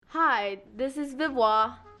Hi, this is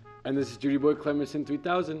Vivianne. And this is Judy Boy Clemensen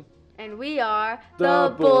 3000. And we are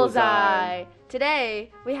The Bullseye. Today,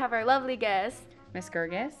 we have our lovely guest, Miss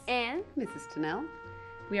Grgas. and Mrs. Thunell.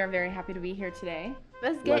 We are very happy to be here today.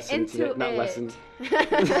 let's get Lesson into today, it. not lesson.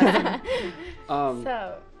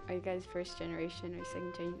 So, are you guys first generation or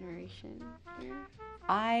second generation here?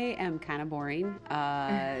 I am kind of boring.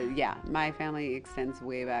 Yeah, my family extends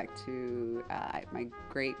way back to my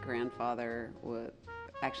great-grandfather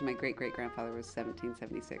actually my great-great-grandfather was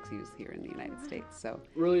 1776. He was here in the United States. So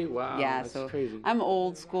Really? Wow. yeah, That's so crazy. I'm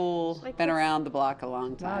old school, Like been what's- around the block a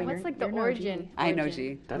long Wow, time. What's like the you're no origin? G. I know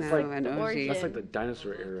origin? G. That's No, like I know G. origin. That's like the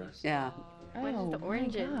dinosaur era. Yeah. What is the Oh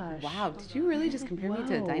origin? my gosh. Wow, did you really just compare me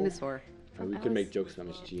to a Whoa. dinosaur? We could make jokes about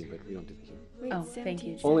Miss G, but we don't do that here. Wait, Oh, thank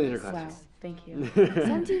you. Only in her Wow, classes. thank you.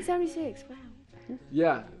 1776. Wow.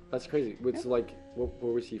 Yeah, that's crazy. It's like,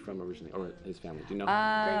 where was he from originally, or his family? Do you know?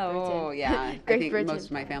 Oh, Britain. yeah. I Great think Britain. most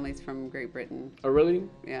of my family's from Great Britain. Oh, really?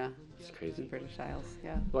 Yeah, That's the crazy. British Isles.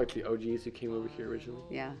 Yeah, Like the OGs who came over here originally.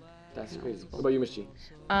 yeah. That's Yeah, crazy. that's What about you, Miss G?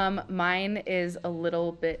 Mine is a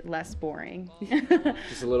little bit less boring.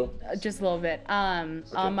 Just a little. Just a little bit. On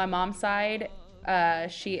my mom's side,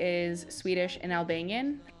 she is Swedish and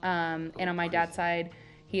Albanian. And on my dad's side,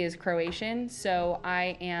 he is Croatian. So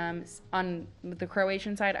I am, on the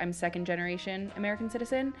Croatian side, I'm second generation American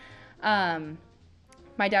citizen.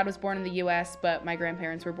 My dad was born in the U.S., but my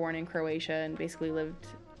grandparents were born in Croatia and basically lived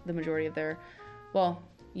the majority of their,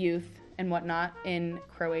 youth and whatnot in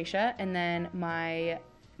Croatia. And then my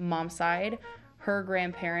mom's side, her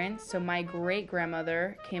grandparents, so my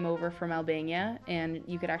great-grandmother came over from Albania, and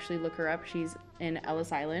you could actually look her up. She's in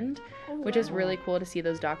Ellis Island, which is really cool to see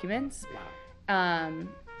those documents. Wow.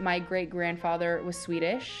 My great-grandfather was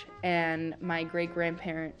Swedish, and my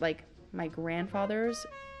great-grandparent, like my grandfather's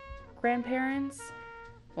grandparents,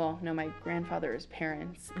 my grandfather's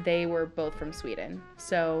parents, they were both from Sweden.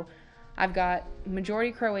 So I've got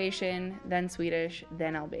majority Croatian, then Swedish,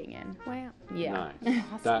 then Albanian. Wow. Yeah. Nice.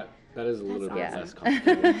 That is a little bit That's less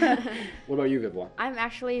complicated. What about you, Vivianne? I'm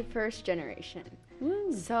actually first generation.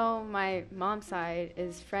 So my mom's side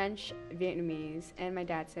is French, Vietnamese, and my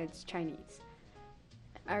dad's side is Chinese.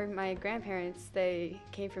 My grandparents, they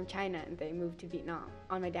came from China and they moved to Vietnam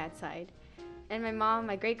on my dad's side. And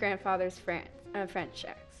my great-grandfather's French,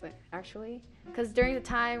 actually. Because during the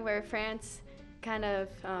time where France kind of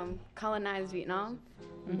colonized Vietnam,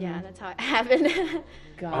 yeah, that's how it happened.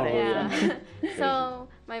 Got it. Yeah. So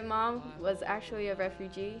my mom was actually a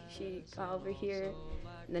refugee. She got over here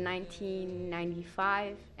in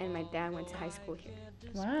 1995, and my dad went to high school here.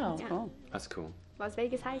 Wow. Yeah. Cool. That's cool. Las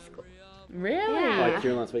Vegas High School. Really? Yeah. Like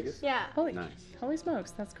here in Las Vegas? Yeah. Holy, Nice. holy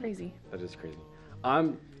smokes, that's crazy. That is crazy.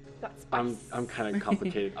 I'm kind of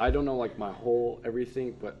complicated. I don't know like my whole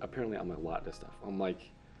everything, but apparently I'm a lot of stuff.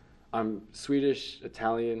 I'm Swedish,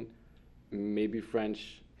 Italian, maybe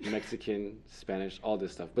French, Mexican, Spanish, all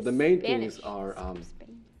this stuff. But the main things are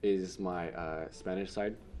is my Spanish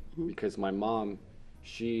side, because my mom,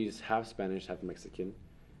 she's half Spanish, half Mexican,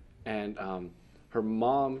 and her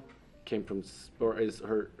mom came from,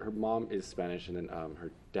 her mom is Spanish, and then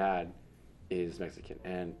her dad is Mexican,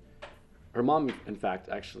 and her mom, in fact,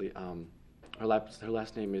 actually, her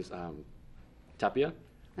last name is Tapia,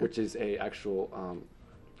 which is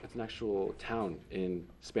it's an actual town in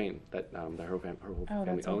Spain that her whole Oh, family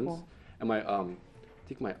that's so owns. cool. And I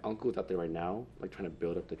think my uncle's out there right now, like trying to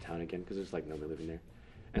build up the town again, because there's like nobody living there,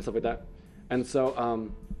 and stuff like that. And so,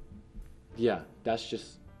 yeah, that's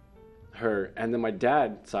just her. And then my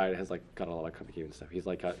dad's side has like got a lot of complicated stuff. He's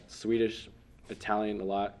like got Swedish, Italian a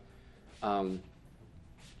lot.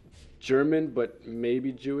 German, but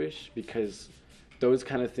maybe Jewish, because those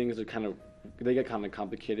kind of things they get kind of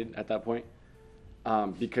complicated at that point,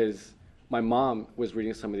 because my mom was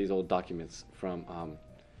reading some of these old documents from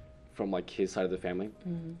like his side of the family,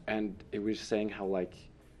 and it was saying how like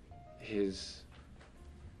his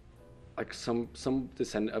like some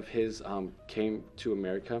descendant of his came to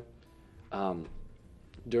America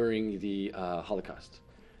during the Holocaust,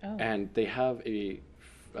 and they have a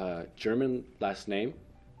German last name,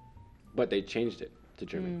 but they changed it to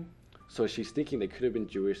German. So she's thinking they could have been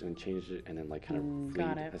Jewish and changed it and then like kind of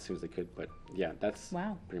got fled it. as soon as they could. But yeah, that's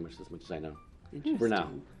Wow. pretty much as much as I know Interesting. for now.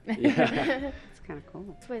 Yeah. It's kind of cool.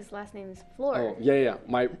 That's why his last name is Floor. Oh yeah.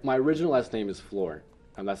 My original last name is Flor,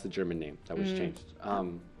 and that's the German name that was changed.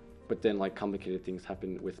 But then like complicated things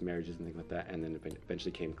happened with marriages and things like that, and then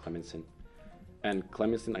eventually came Clemensen. And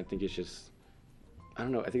Clemensen, I think it's just, I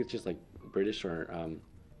don't know, I think it's just like British or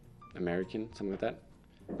American, something like that.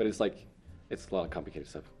 But it's like, it's a lot of complicated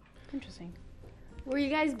stuff. Interesting. Were you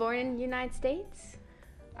guys born in the United States?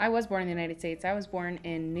 I was born in the United States. I was born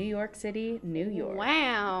in New York City, New York.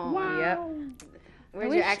 Wow. Yep.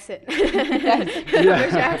 Where's your accent? Where's your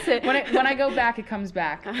accent? When I go back, it comes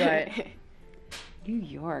back. But New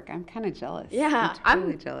York. I'm kind of jealous. Yeah, I'm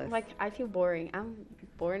totally jealous. Like, I feel boring. I'm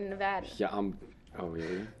born in Nevada. Yeah, oh,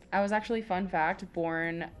 really? I was actually, fun fact,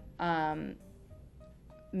 born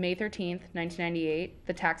May 13th, 1998.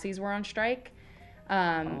 The taxis were on strike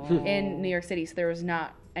in New York City, so there was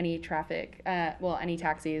not any traffic, any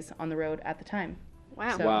taxis on the road at the time.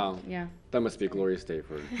 Wow. So, Wow. Yeah. That must be a glorious day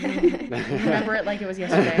for. Remember it like it was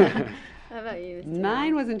yesterday. How about you?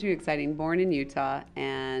 Mine wasn't too exciting. Born in Utah,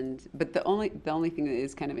 but the only thing that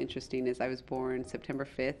is kind of interesting is I was born September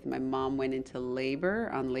 5th. My mom went into labor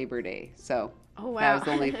on Labor Day, so Oh, wow. that was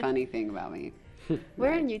the only funny thing about me.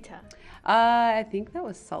 We're in Utah. I think that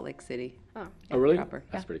was Salt Lake City. Oh, Oh, really? Proper.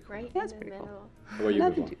 That's Yeah. pretty cool. right Yeah, that's in the pretty cool. middle. How about you,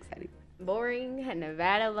 Nothing Vivianne? too exciting. Boring,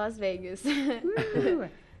 Nevada, Las Vegas.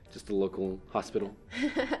 Just a local hospital.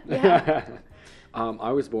 Yeah.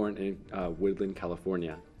 I was born in Woodland,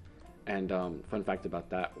 California, and fun fact about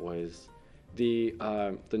that was the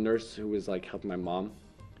nurse who was like helping my mom,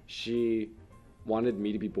 she wanted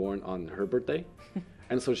me to be born on her birthday,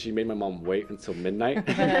 and so she made my mom wait until midnight,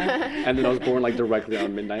 and then I was born like directly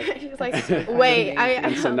on midnight. She was like, wait,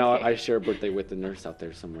 And so now okay. I share a birthday with the nurse out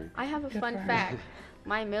there somewhere. I have a fun fact.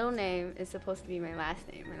 My middle name is supposed to be my last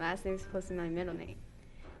name. My last name is supposed to be my middle name.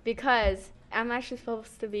 Because I'm actually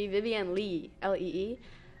supposed to be Vivianne Lee, L-E-E.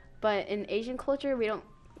 But in Asian culture, we don't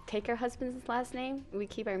take our husband's last name. We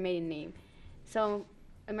keep our maiden name. So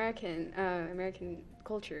American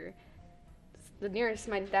culture, the nurse,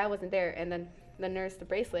 my dad wasn't there, and then the nurse, the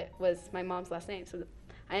bracelet, was my mom's last name. So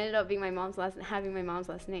I ended up being having my mom's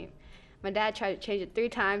last name. My dad tried to change it 3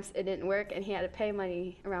 times. It didn't work, and he had to pay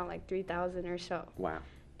money around like $3,000 or so. Wow.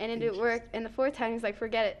 And it didn't work. And the 4th time, he's like,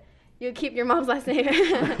 forget it. You keep your mom's last name.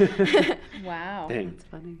 Wow. Dang. That's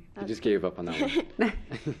funny. You just gave up on that one.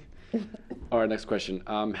 All right, next question.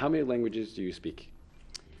 How many languages do you speak?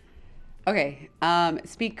 Okay.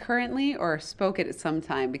 Speak currently or spoke it at some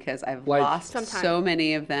time because I've Like- lost Sometime. so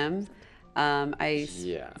many of them. I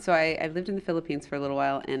lived in the Philippines for a little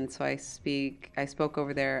while, and so I spoke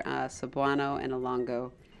over there Cebuano and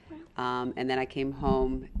Ilonggo, and then I came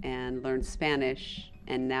home and learned Spanish,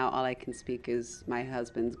 and now all I can speak is my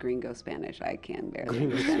husband's Gringo Spanish. I can barely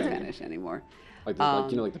understand Spanish anymore. Like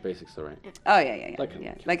the basics, though, right? Oh yeah.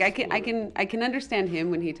 Like- Like I can understand him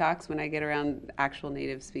when he talks. When I get around actual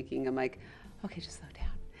native speaking, I'm like, okay, just slow down.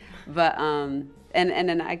 But and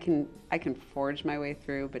then I can forge my way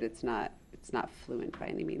through, but it's not fluent by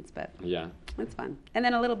any means. But Yeah. it's fun. And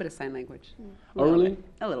then a little bit of sign language. Oh, really?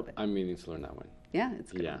 A little bit. I'm meaning to learn that one. Yeah,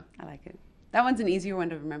 it's good. Yeah. I like it. That one's an easier one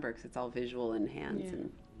to remember because it's all visual and hands Yeah.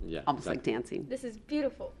 and Yeah. almost like exactly. dancing. This is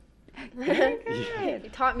beautiful. Yeah. You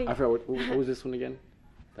taught me. I forgot what was this one again?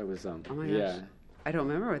 That was Oh my gosh. yeah. I don't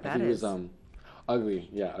remember what I that think is. it was ugly.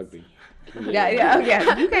 Yeah, ugly.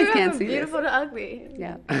 Yeah. You guys can't see Beautiful this. to ugly.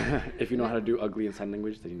 Yeah. If you know how to do ugly in sign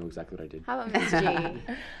language, then you know exactly what I did. How about Miss G?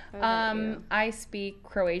 What about you? I speak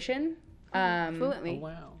Croatian. Fluently. Oh,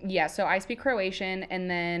 wow. Yeah, so I speak Croatian, and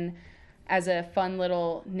then as a fun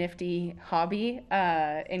little nifty hobby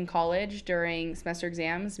in college during semester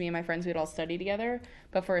exams, me and my friends, we would all study together.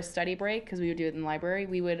 But for a study break, because we would do it in the library,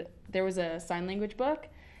 there was a sign language book,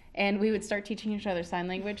 and we would start teaching each other sign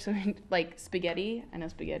language. So like spaghetti, I know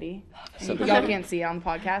spaghetti. Y'all can't see it on the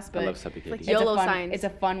podcast, but I love spaghetti. Like it's YOLO a fun, signs. It's a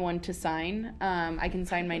fun one to sign. I can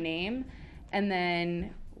sign my name, and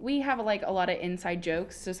then we have like a lot of inside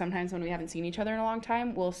jokes. So sometimes when we haven't seen each other in a long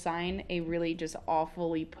time, we'll sign a really just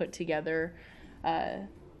awfully put together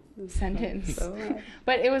sentence.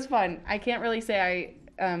 But it was fun. I can't really say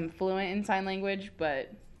I am fluent in sign language,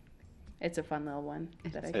 but it's a fun little one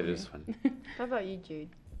that I It can is do. fun. How about you, Jude?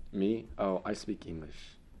 Me? Oh, I speak English.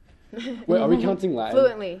 Wait, are we counting Latin?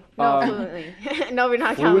 Fluently. No, fluently. No, we're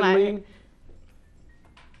not counting Latin. Fluently?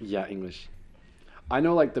 Yeah, English. I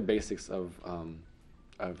know like the basics of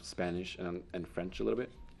Spanish and French a little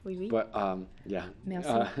bit. Oui, oui. But yeah.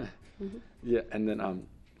 Merci. Yeah, and then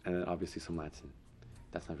obviously some Latin.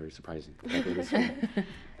 That's not very surprising. But it is fun.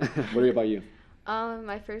 What about you?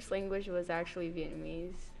 My first language was actually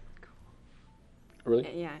Vietnamese. Really?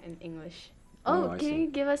 Yeah, and English. Oh, Oh, I can see. you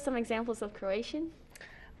give us some examples of Croatian?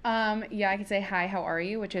 Yeah, I could say hi, how are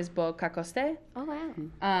you, which is bo kako ste. Oh, wow.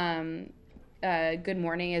 Good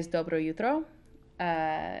morning is dobro jutro.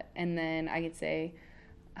 And then I could say,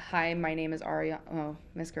 hi, my name is Aria. Oh,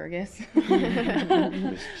 Miss Grgas.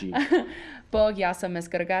 Miss G. Bo gyasa Miss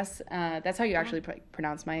Grgas. That's how you actually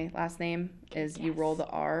pronounce my last name, is you roll the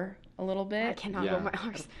R a little bit. I cannot roll my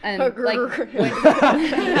R's. And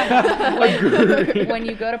when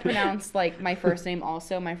you go to pronounce like my first name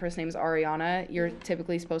also, my first name is Ariana, you're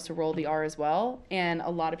typically supposed to roll the R as well. And a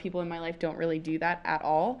lot of people in my life don't really do that at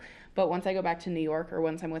all. But once I go back to New York or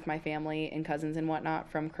once I'm with my family and cousins and whatnot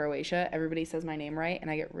from Croatia, everybody says my name right and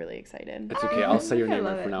I get really excited. It's okay. I'll say your name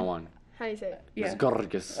right from now on. How do you say it? It's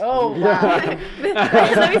Grgas. Oh, wow.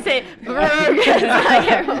 Let me say Grgas.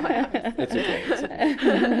 It's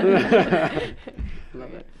okay.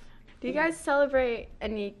 Love it. Do you guys celebrate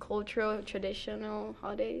any cultural, traditional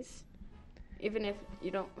holidays? Even if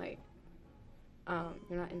you don't like,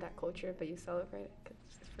 you're not in that culture, but you celebrate it? 'Cause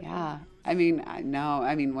it's for Yeah. I mean, no.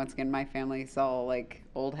 I mean, once again, my family's all like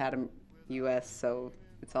old Haddam U.S., so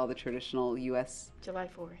it's all the traditional U.S. July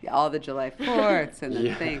 4th. Yeah, all the July 4ths and the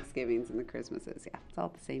Yeah. Thanksgivings and the Christmases. Yeah, it's all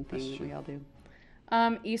the same thing that we all do.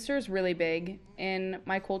 Easter is really big in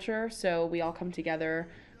my culture, so we all come together.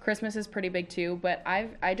 Christmas is pretty big too, but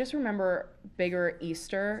I just remember bigger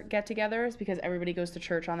Easter get-togethers because everybody goes to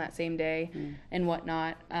church on that same day and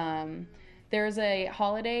whatnot. There's a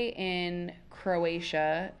holiday in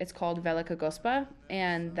Croatia. It's called Velika Gospa,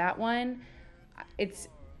 and that one,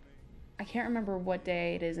 I can't remember what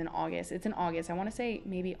day it is in August. It's in August. I want to say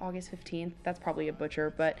maybe August 15th. That's probably a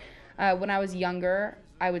butcher. But when I was younger,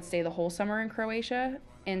 I would stay the whole summer in Croatia.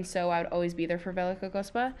 And so I would always be there for Velika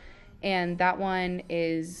Gospa. And that one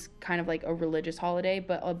is kind of like a religious holiday.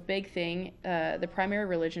 But a big thing, the primary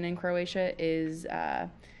religion in Croatia is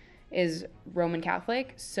Roman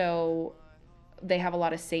Catholic. So they have a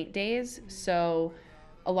lot of saint days. So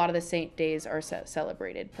a lot of the saint days are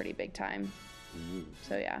celebrated pretty big time.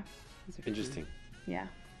 So yeah. Interesting. Yeah.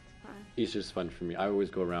 Easter's fun for me. I always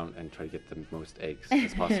go around and try to get the most eggs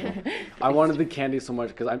as possible. I wanted the candy so much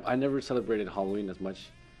because I never celebrated Halloween as much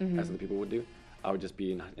as other people would do. I would just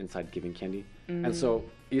be inside giving candy. And so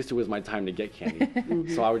Easter was my time to get candy.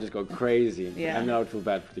 So I would just go crazy. Yeah. And then I would feel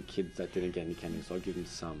bad for the kids that didn't get any candy, so I'll give them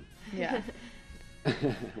some. Yeah.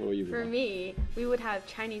 What were you For me, we would have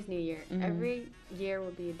Chinese New Year. Every year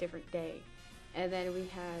would be a different day. And then we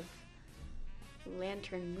have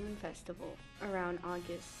Lantern Moon Festival around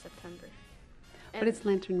August, September. But it's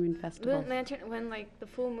Lantern Moon Festival. When like the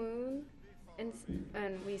full moon,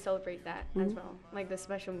 and we celebrate that as well, like the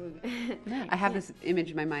special moon. I have this image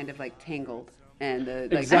in my mind of like Tangled and the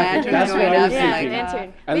like Exactly. lanterns That's going what I up was and thinking. like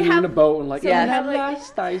lantern. And We you're in have a boat and like, so we have, "At like-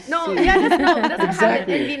 last I see." No, that's not Exactly.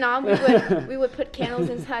 happen in Vietnam. We would put candles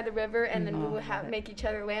inside the river, and then we would make each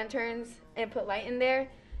other lanterns and put light in there,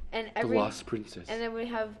 and The every Lost Princess. and then we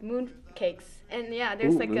have moon cakes, and yeah,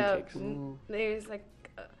 there's Ooh, like mooncakes. there's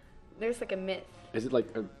like a myth Is it like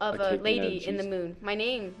of a a cake made out of lady in the cheese? moon. My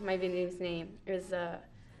Vietnamese name is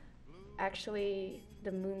actually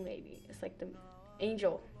the moon lady. It's like the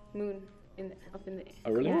angel moon up in the.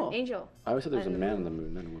 Oh, really? Yeah, angel. I always thought there was a on the man in moon. the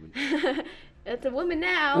moon, not a woman. It's a woman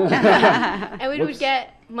now. And we would Whoops.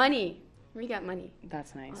 get money. We got money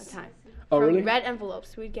That's all the nice. time. Oh, From really? red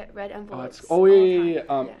envelopes. We'd get red Oh, envelopes. it's, all the yeah.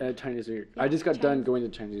 time. Chinese New Year. Yeah, I just got done Chinese. going to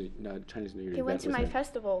Chinese New Year. He went to my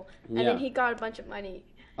festival, and Yeah. then he got a bunch of money.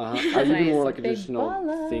 I do Nice. more like a Big traditional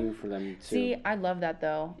baller. thing for them too. See, I love that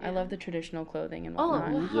though. I Yeah. love the traditional clothing and Oh,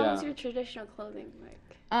 whatnot. well, how was Yeah. your traditional clothing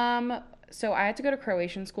like? So I had to go to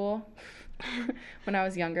Croatian school when I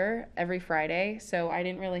was younger every Friday, so I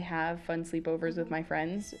didn't really have fun sleepovers with my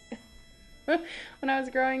friends when I was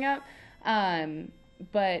growing up.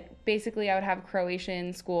 But basically I would have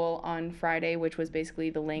Croatian school on Friday, which was basically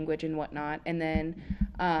the language and whatnot, and then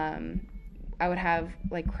I would have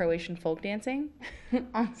like Croatian folk dancing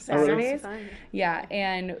on Saturdays. Fun. Yeah,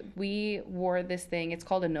 and we wore this thing. It's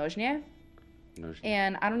called a nožnje. No, she-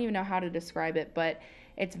 And I don't even know how to describe it, but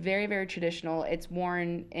it's very, very traditional. It's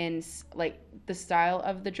worn in, like, the style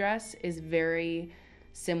of the dress is very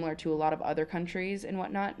similar to a lot of other countries and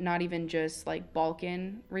whatnot. Not even just, like,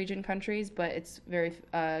 Balkan region countries, but it's very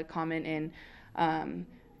common in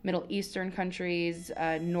Middle Eastern countries,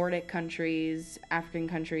 Nordic countries, African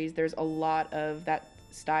countries. There's a lot of that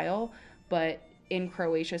style, but in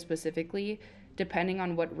Croatia specifically, depending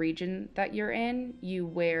on what region that you're in, you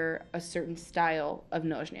wear a certain style of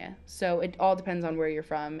nožnje. So it all depends on where you're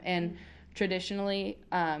from. And traditionally,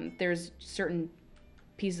 there's certain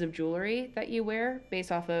pieces of jewelry that you wear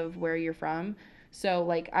based off of where you're from. So,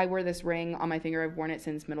 like, I wear this ring on my finger. I've worn it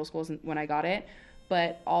since middle school when I got it.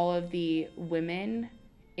 But all of the women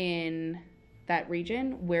in that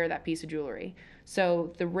region wear that piece of jewelry.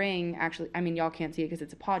 So the ring actually, I mean, y'all can't see it because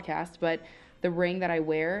it's a podcast, but the ring that I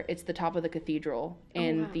wear, it's the top of the cathedral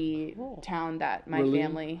in wow. the town that my Really?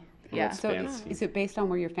 family. Oh, Yeah. that's So fancy. is it based on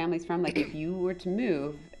where your family's from? Like if you were to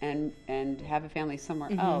move and have a family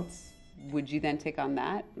somewhere else, would you then take on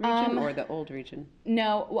that region or the old region?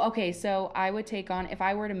 No. Well, okay, so I would take on, if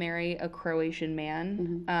I were to marry a Croatian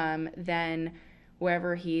man, then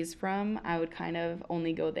wherever he's from, I would kind of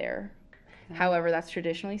only go there. However, that's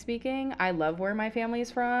traditionally speaking. I love where my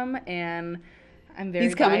family's from, and I'm very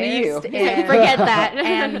He's coming biased, to you. and, Forget that.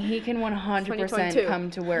 and he can 100% 2022.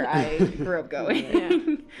 come to where I grew up going.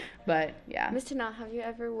 Yeah. But, yeah. Mr. Thunell, have you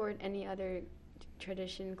ever worn any other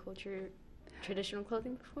traditional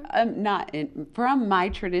clothing before? Not from my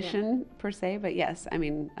tradition per se, but yes. I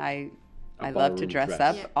mean, I love to dress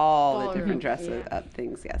up. Yeah. All the Ballroom, different dress yeah. up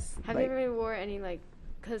things. Yes. Have you ever wore any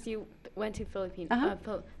because you went to Philippines,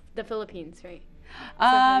 the Philippines, right?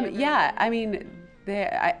 Yeah. I mean,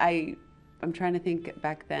 I'm trying to think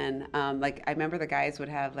back then. I remember the guys would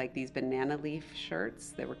have these banana leaf shirts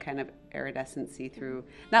that were kind of iridescent, see-through,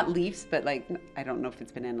 not leaves, but I don't know if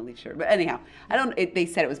it's banana leaf shirt, but anyhow, they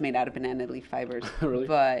said it was made out of banana leaf fibers. Really?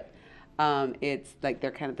 But it's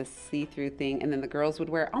they're kind of the see-through thing, and then the girls would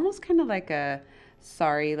wear almost kind of like a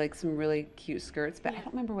sari, some really cute skirts, but I don't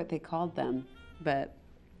remember what they called them, but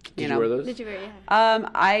Did you wear those? Did you wear? Yeah.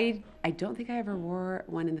 I don't think I ever wore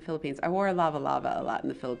one in the Philippines. I wore a lava lava a lot in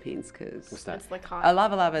the Philippines because What's that? It's hot. a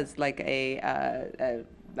lava lava is like a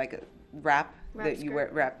wrap that you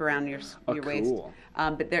skirt. wrap around your waist. Cool.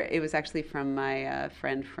 But it was actually from my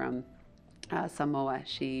friend from Samoa.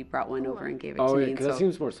 She brought one over and gave it to Oh, me. yeah, and because that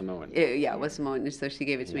seems more Samoan. it was Samoan, and so she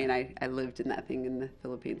gave it to me, and I lived in that thing in the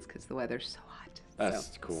Philippines because the weather's so hot.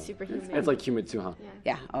 That's cool. Super humid. It's humid too, huh? Yeah.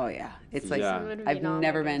 Yeah. Oh yeah. It's Yeah. Similar to I've Vietnam,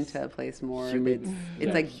 never I been guess. to a place more. Humid. It's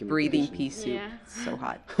Yeah, like humid breathing conditions. pea soup. Yeah. It's so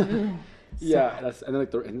hot. Yeah, and then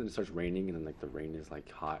it starts raining, and then the rain is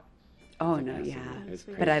hot. Oh It's no, acid. yeah. It's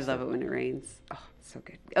But crazy I stuff. love it when it rains. Oh, it's so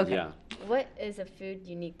good. Okay. Yeah. What is a food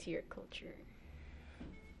unique to your culture?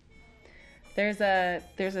 There's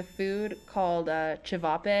a food called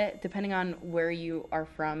chivape. Depending on where you are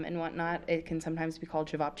from and whatnot, it can sometimes be called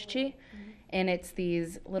chivapchichi. And it's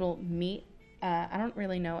these little meat. I don't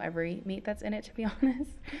really know every meat that's in it, to be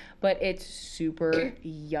honest, but it's super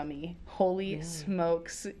yummy. Holy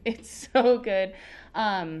smokes, it's so good.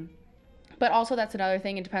 But also that's another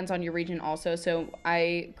thing. It depends on your region also. So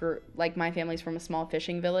I grew, my family's from a small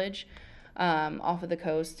fishing village off of the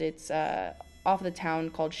coast. It's off of the town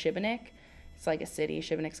called Shibanik. It's like a city.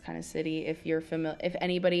 Shibanik's kind of city. If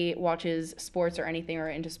anybody watches sports or anything or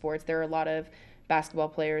into sports, there are a lot of basketball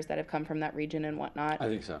players that have come from that region and whatnot. I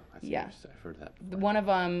think so. Yeah. I've heard that before. One of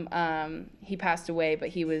them, he passed away, but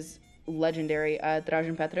he was legendary.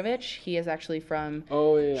 Dražen Petrovic. He is actually from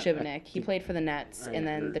Šibenik. He played for the Nets and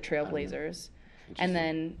then the Trailblazers. And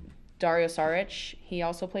then Dario Saric, he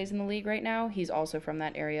also plays in the league right now. He's also from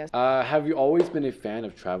that area. Have you always been a fan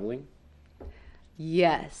of traveling?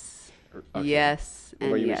 Yes. Okay. Yes. What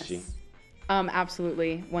And about you, yes. Michi?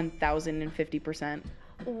 Absolutely, 1,050%.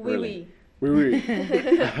 Really? Oui.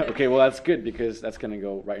 Okay, well that's good because that's gonna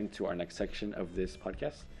go right into our next section of this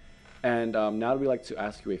podcast. And now we'd like to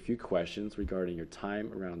ask you a few questions regarding your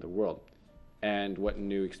time around the world and what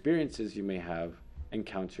new experiences you may have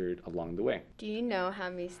encountered along the way. Do you know how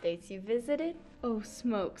many states you visited? Oh,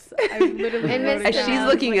 smokes. I literally And wrote Miss it She's down.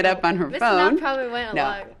 looking it up on her Miss phone. Thunell probably went a No,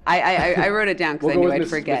 lot. I wrote it down because We'll I go knew with I'd Miss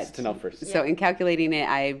forget. Thunell first. So in calculating it,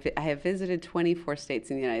 I have visited 24 states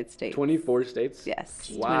in the United States. 24 states? Yes,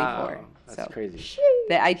 Wow. 24. That's So crazy.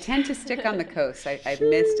 I tend to stick on the coast. I've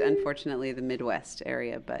missed, unfortunately, the Midwest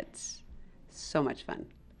area, but so much fun.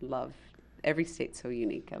 Love every state. So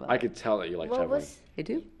unique. I love I it. could tell that you like What traveling. was I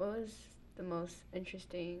do. what was the most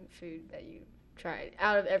interesting food that you tried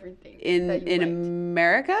out of everything In that you in liked?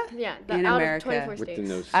 America? Yeah, in out America. of 24 Within states.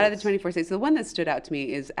 those Out of the states. 24 states, the one that stood out to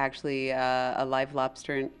me is actually a live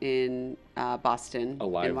lobster in Boston. A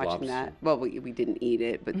live and watching lobster. that. Well, we didn't eat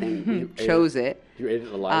it, but then You we chose it. You ate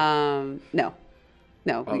it alive? No.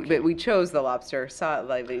 Okay. But we chose the lobster, saw it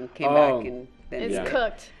live, and came Oh. back, and then It's Yeah.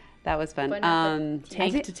 cooked, that was fun. But not the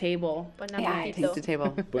Tank to table. but not Yeah, the tank to table.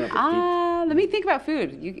 Bon appetit. Let me think about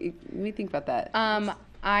food. Let me think about that.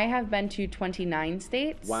 I have been to 29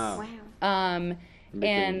 states. Wow. Wow.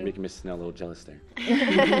 Making Miss Snell a little jealous there.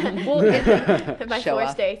 Well, My Show 4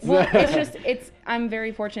 off. states. well, I'm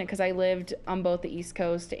very fortunate because I lived on both the East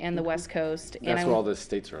Coast and the West Coast. And That's where all the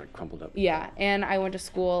states are crumpled up. Yeah, and I went to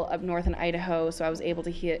school up north in Idaho, so I was able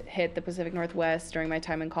to hit the Pacific Northwest during my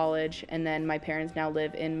time in college, and then my parents now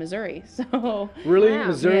live in Missouri. So Really? Wow.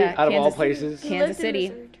 Missouri? Yeah, Out of all Kansas- places? You Kansas lived in City.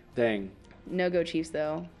 Missouri. Dang. no go Chiefs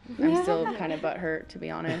though. I'm still kind of butthurt, to be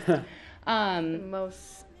honest.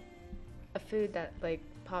 Most a food that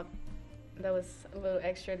popped that was a little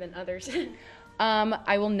extra than others.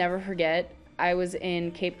 I will never forget. I was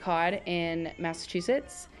in Cape Cod in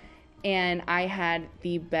Massachusetts, and I had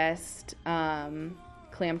the best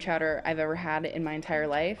clam chowder I've ever had in my entire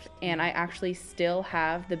life. And I actually still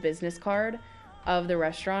have the business card of the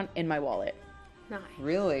restaurant in my wallet. Nice.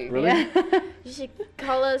 Really? Yeah. You should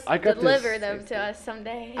call us, deliver them to us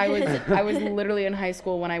someday. I was literally in high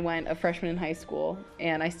school when I went, a freshman in high school,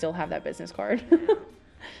 and I still have that business card.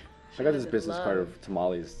 I got this business card of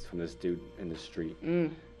tamales from this dude in the street.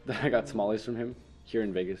 Then I got tamales from him here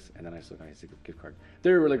in Vegas, and then I still got his gift card.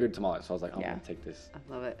 They're really good tamales, so I was like, I'm going to take this. I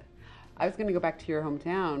love it. I was going to go back to your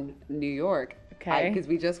hometown, New York. Okay. Because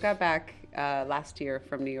we just got back last year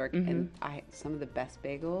from New York, and I had some of the best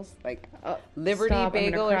bagels, like Liberty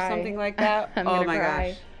Bagel or something like that. Oh my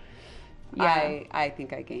gosh. Yeah. I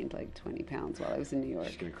think I gained like 20 pounds while I was in New York.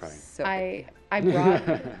 She's gonna cry. So I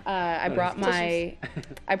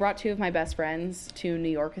brought two of my best friends to New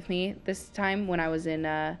York with me this time when I was in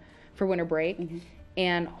for winter break.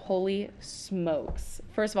 And holy smokes.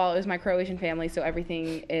 First of all, it was my Croatian family, so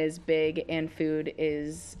everything is big and food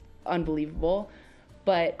is unbelievable.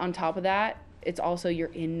 But on top of that, it's also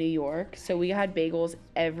you're in New York. So we had bagels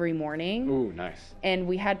every morning. Ooh, nice. And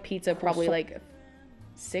we had pizza probably like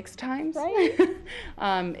 6 times. Right?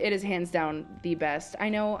 It is hands down the best. I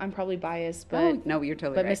know I'm probably biased, but no, you're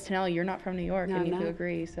totally but right. Miss Thunell, you're not from New York, No, and I'm you not.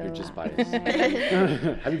 agree. So You're just biased.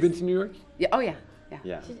 Have you been to New York? Yeah. Oh yeah.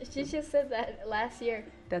 Yeah. She just said that last year.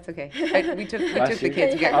 That's okay. We took Last the year?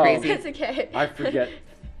 kids to get Oh. crazy. It's okay. I forget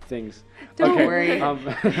things. Don't Okay, worry.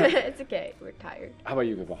 It's okay. We're tired. how about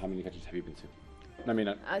you, Viva? How many countries have you been to? I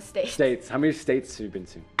mean, States. states. How many states have you been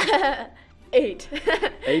to? 8.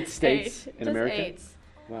 8 states in Just America? 8.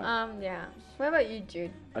 Wow. Yeah. What about you,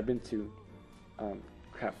 Jude? I've been to,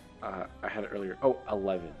 I had it earlier.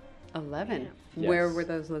 11. 11. Yes. Where were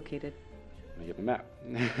those located? Let me get the map.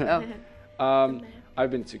 Oh. I've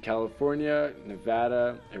been to California,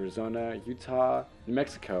 Nevada, Arizona, Utah, New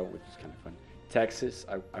Mexico, which is kind of fun. Texas,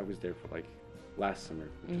 I was there for like last summer,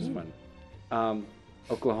 which was fun.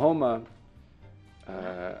 Oklahoma,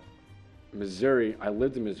 Missouri. I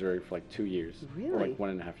lived in Missouri for like 2 years. Really? Or like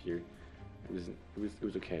 1.5 years. It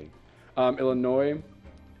was okay. Illinois,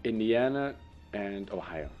 Indiana, and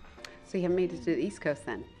Ohio. So you haven't made it to the East Coast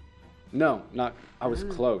then? No, not. I was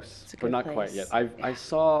close, It's a but good not quite place. yet. I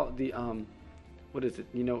saw the what is it?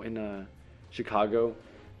 You know, in Chicago,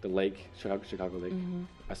 the lake, Chicago Lake.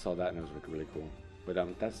 I saw that and it was like really cool. But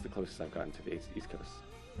that's the closest I've gotten to the East Coast.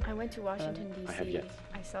 I went to Washington, D.C. I have yet.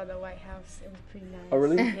 I saw the White House. It was pretty nice. Oh,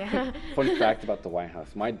 really? Yeah. Fun fact about the White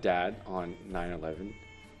House. My dad on 9/11,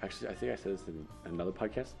 actually, I think I said this in another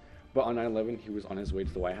podcast, but on 9/11, he was on his way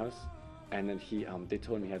to the White House, and then they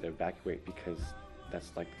told him he had to evacuate because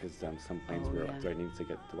some planes were threatening to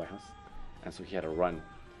get to the White House, and so he had to run,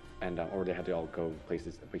 and or they had to all go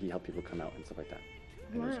places, but he helped people come out and stuff like that.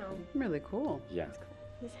 And it was Wow. cool. Really cool. Yeah.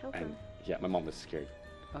 Just help And him. yeah, my mom was scared.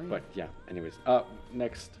 Oh, yeah. But yeah, anyways.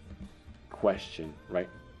 Next question, right?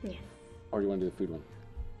 Yeah. Or do you want to do the food one?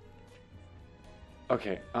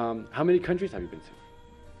 Okay. How many countries have you been to?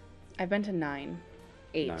 I've been to 9.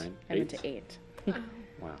 8. 9? I've been to 8.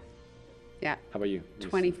 Wow. Yeah. How about you?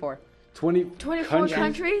 24. 24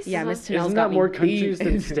 countries? Yeah, Miss Thunell's Isn't got that me more beat. countries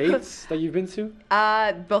than states that you've been to?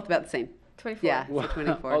 Both about the same. 24. Yeah, so Wow.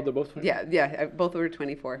 24. Oh, they're both 24? Yeah, both were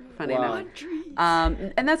 24. Funny Wow. enough.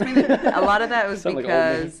 And that's mainly, a lot of that was Sound like old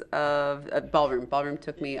man. because of ballroom. Ballroom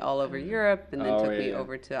took me all over Europe and then Oh, took yeah, me yeah.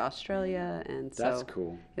 over to Australia, and so That's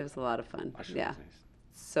cool. it was a lot of fun. Australia's Yeah, nice.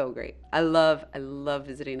 so great. I love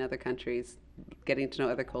visiting other countries, getting to know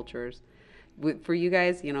other cultures. For you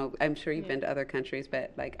guys, you know, I'm sure you've been to other countries,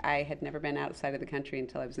 but like I had never been outside of the country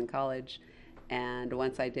until I was in college, and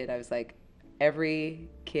once I did, I was like, every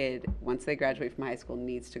kid, once they graduate from high school,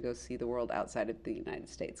 needs to go see the world outside of the United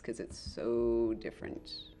States because it's so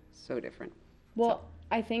different. So different. Well,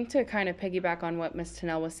 I think to kind of piggyback on what Ms.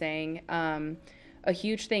 Thunell was saying, a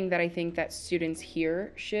huge thing that I think that students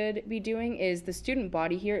here should be doing is the student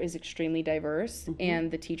body here is extremely diverse,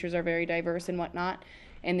 and the teachers are very diverse and whatnot,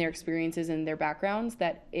 and their experiences and their backgrounds,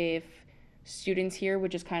 that if students here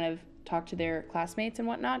would just kind of talk to their classmates and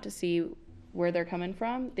whatnot to see where they're coming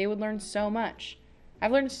from, they would learn so much.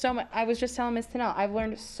 I've learned so much. I was just telling Ms. Thunell, I've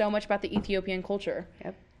learned so much about the Ethiopian culture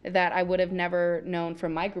that I would have never known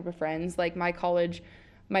from my group of friends. Like my college,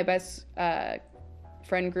 my best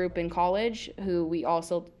friend group in college, who we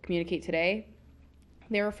also communicate today,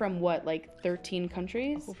 they were from like 13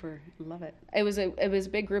 countries. Love it. It was a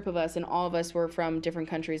big group of us, and all of us were from different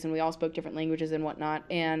countries, and we all spoke different languages and whatnot.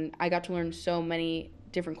 And I got to learn so many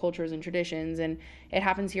different cultures and traditions, and it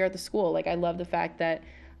happens here at the school. Like I love the fact that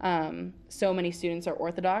so many students are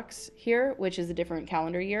Orthodox here, which is a different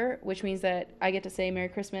calendar year, which means that I get to say Merry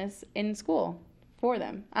Christmas in school for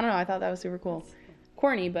them. I don't know. I thought that was super cool.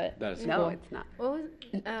 Corny, but That is No, cool. it's not. What was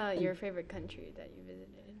your favorite country that you visited?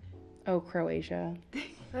 Oh, Croatia.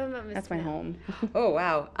 What about Miss That's my Thunell? home. Oh,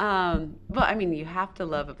 wow. Well, I mean, you have to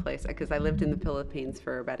love a place because I lived in the Philippines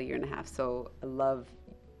for about a year and a half. So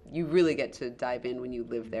you really get to dive in when you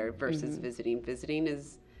live there versus visiting. Visiting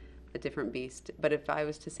is a different beast. But if I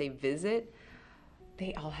was to say visit,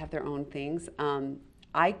 they all have their own things.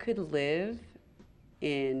 I could live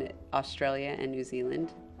in Australia and New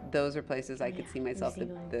Zealand. Those are places I could see myself. New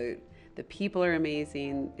Zealand. The people are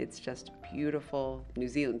amazing. It's just beautiful. New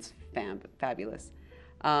Zealand's fabulous.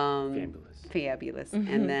 Fabulous.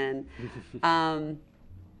 And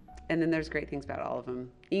then there's great things about all of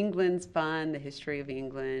them. England's fun. The history of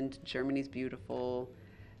England. Germany's beautiful.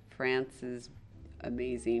 France is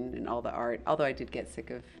amazing, and all the art. Although I did get sick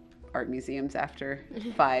of art museums after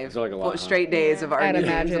 5 like a lot, straight days of art I'd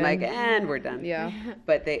museums. I'm imagine. like, and we're done. Yeah.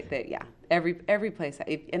 But yeah, every place,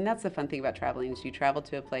 and that's the fun thing about traveling is you travel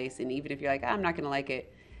to a place, and even if you're like, I'm not going to like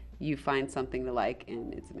it, you find something to like,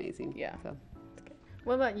 and it's amazing. Yeah. So.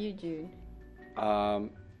 What about you, Jude?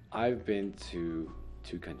 I've been to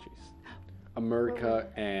 2 countries, America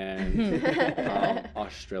and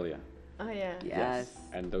Australia, Oh yeah. Yes.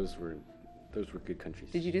 and those were good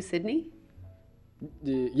countries. Did you do Sydney?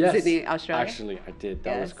 Yes. Sydney, Australia? Actually, I did.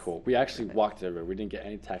 That was Yes. cool. We actually walked everywhere. We didn't get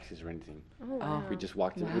any taxis or anything. Oh, wow. We just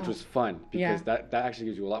walked in, which Wow. was fun Yeah. because that actually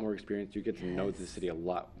gives you a lot more experience. You get to know the city a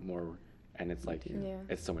lot more, and it's like Yeah.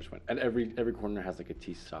 it's so much fun. And every corner has like a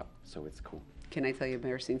tea shop, so it's cool. Can I tell you an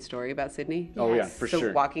embarrassing story about Sydney? Oh yeah, for so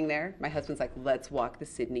sure. walking there, my husband's like, let's walk the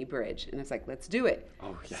Sydney Bridge. And I was like, let's do it.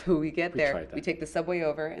 Oh yeah. So we get We there, tried that. we take the subway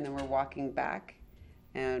over, and then we're walking back.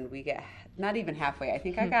 And we get not even halfway. I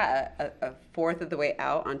think I got a fourth of the way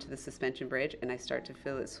out onto the suspension bridge, and I start to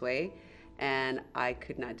feel it sway. And I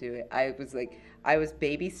could not do it. I was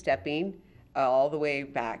baby stepping all the way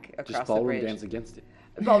back across Just the ballroom bridge. dance against it.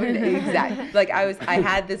 Exactly. Like I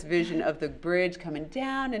had this vision of the bridge coming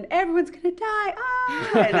down and everyone's gonna die.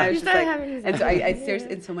 Ah! And I was You just started like, having and so I anxiety.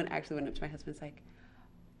 seriously, and someone actually went up to my husband, was like,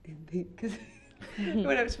 because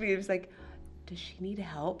went up to me, and was like, does she need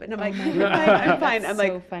help? And I'm like, I'm fine. I'm so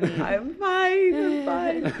like, funny. I'm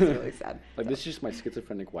fine. It's really sad. Like this is just my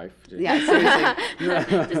schizophrenic wife. Yeah,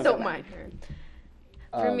 seriously. Just don't mind her.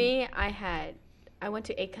 For Um, me, I went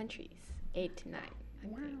to 8 countries, 8 to 9. I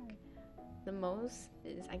think. The most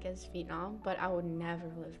is, I guess, Vietnam, but I would never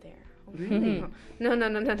live there. Really? No.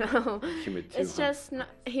 Humid too, It's huh? just not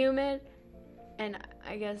humid, and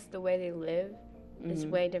I guess the way they live is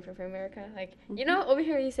way different from America. Like, you know, over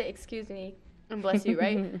here you say "excuse me" and "bless you,"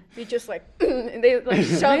 right? They just like they like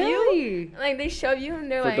shove you, Really? like they shove you,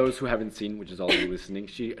 and they're For like, those who haven't seen, which is all of you listening,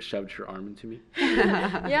 she shoved her arm into me.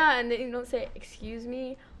 yeah, and they don't say "excuse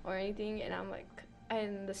me" or anything, and I'm like,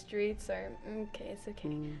 and the streets are okay, it's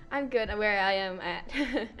okay, I'm good where I am at.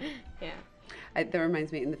 Yeah. That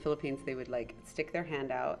reminds me, in the Philippines, they would like stick their hand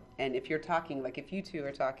out, and if you're talking, like if you two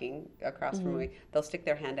are talking across from me, they'll stick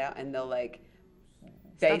their hand out and they'll like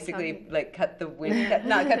basically talking. like cut the wind,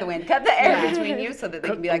 cut the air between you so that they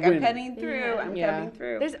Cut can be the like, I'm wind. cutting through, I'm Yeah. coming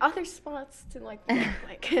through. There's other spots to like.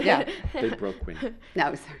 Yeah. They broke wind.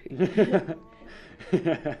 No, sorry.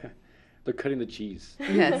 They're cutting the cheese.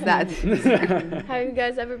 Yes, that's. Have you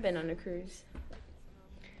guys ever been on a cruise?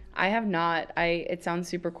 I have not. It sounds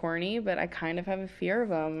super corny, but I kind of have a fear of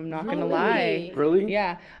them. I'm not gonna Really? lie. Really?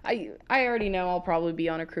 Yeah, I already know I'll probably be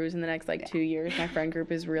on a cruise in the next like 2 years. My friend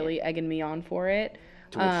group is really egging me on for it.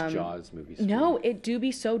 To watch Jaws movies. No, it do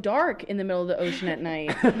be so dark in the middle of the ocean at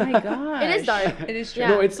night. Oh my gosh. It is dark. It is true. Yeah,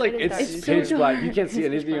 No, it's like it is dark. it's so pitch black. dark. You can't see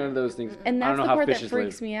anything on those things. And I that's don't know the how part that fishes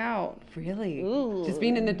freaks live. me out. Really? Ooh. Just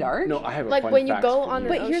being in the dark? No, I have a Like fun when you fact go for on you.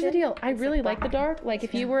 the But here's the ocean? deal. I really like the dark. Like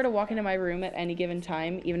if you were to walk into my room at any given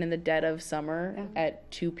time, even in the dead of summer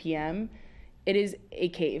at 2 p.m., it is a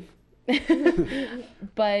cave.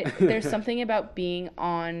 But there's something about being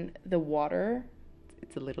on the water.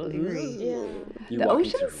 It's a little eerie. Yeah. You The walk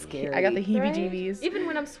into ocean's a room. scary. I got the Right? heebie-jeebies. Even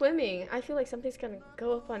when I'm swimming, I feel like something's gonna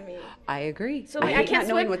go up on me. I agree. So like, I hate can't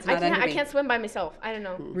not knowing swim. what's I not under can't. I me. can't swim by myself. I don't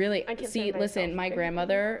know. Really? I can't See, stand by listen, myself. my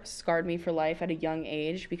grandmother scarred me for life at a young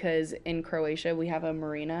age because in Croatia we have a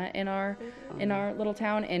marina in our little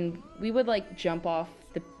town, and we would like jump off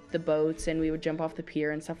the boats and we would jump off the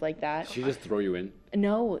pier and stuff like that. She just throw you in.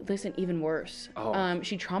 No, listen, even worse. Oh.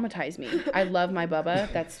 She traumatized me. I love my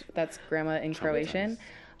Bubba. That's grandma in Croatian.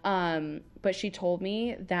 But she told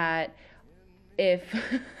me that if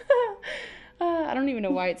I don't even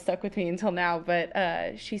know why it stuck with me until now, but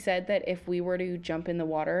she said that if we were to jump in the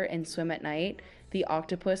water and swim at night, the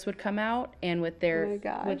octopus would come out and with Oh my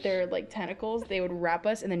gosh. their like tentacles, they would wrap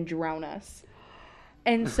us and then drown us.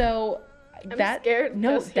 And so I'm scared.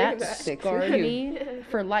 No, just hearing that Sick scarred for you. me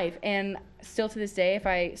for life. And still to this day, if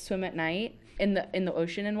I swim at night in the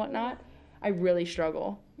ocean and whatnot, I really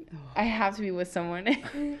struggle. I have to be with someone.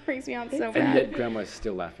 It freaks me out so And bad. yet Grandma's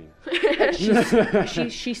still laughing.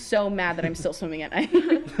 She's so mad that I'm still swimming at night.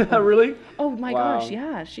 Really? Oh my Wow. gosh,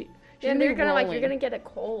 yeah. She's Yeah, and they're gonna rolling. you're gonna get a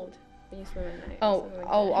cold when you swim at night. or Oh, something like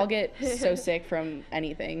oh, that. I'll get so sick from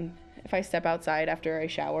anything. If I step outside after I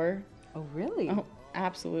shower, Oh, really? oh,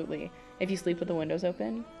 absolutely. If you sleep with the windows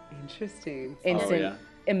open, Interesting. instant, yeah.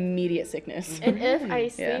 immediate sickness. And if I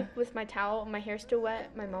sleep Yeah. with my towel, my hair's still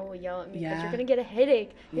wet, my mom will yell at me because Yeah. you're gonna get a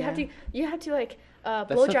headache. You have Yeah. to like That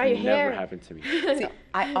blow stuff dry your never hair. happened to me. See,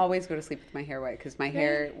 I always go to sleep with my hair wet because my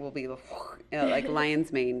hair will be like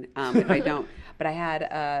lion's mane if I don't. But I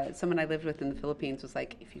had someone I lived with in the Philippines was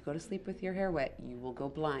like, if you go to sleep with your hair wet, you will go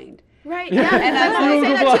blind. Right? Yeah. And that's I why was I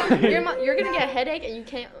say that too. blind. You're gonna get a headache and you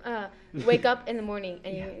can't wake up in the morning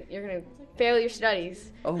and you're gonna fail your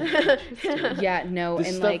studies. Oh, Yeah, no, This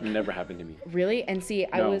and stuff like never happened to me. really, and see,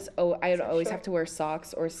 I No. would always sure. have to wear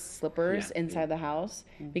socks or slippers Yeah. inside the house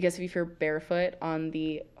because if you're barefoot on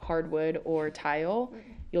the hardwood or tile,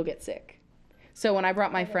 you'll get sick. So when I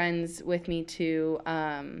brought my friends with me to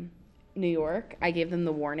New York, I gave them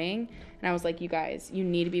the warning, and I was like, "You guys, you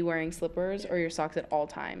need to be wearing slippers or your socks at all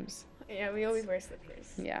times." Yeah, we always wear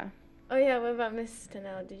slippers. Yeah. Oh yeah, what about Miss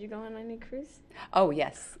Thunell? Did you go on any cruise? oh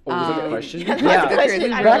yes. Oh, was that a question? that's Yeah, the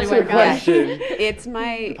question. I That's really a went on. question. It's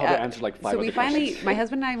my. You probably answered like 5 So we other finally, questions. my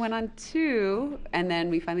husband and I went on 2, and then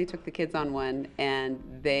we finally took the kids on one, and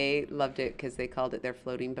they loved it because they called it their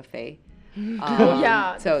floating buffet.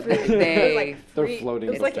 Yeah. So the food. they, it was like They're free- floating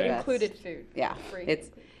It was like buffet. included food. yeah, Free it's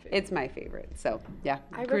included food. it's my favorite. So yeah,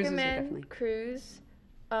 I cruises are recommend definitely. cruise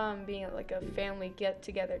being like a family get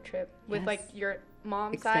together trip with Yes. like your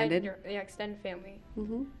mom's Extended. side, your extended family.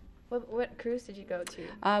 Hmm. What cruise did you go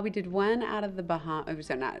to? We did 1 out of the Bahamas,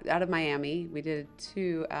 so not out of Miami. We did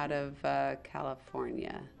 2 out of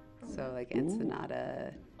California, so like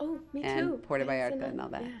Ensenada Oh, me and too. Puerto I Vallarta seen and all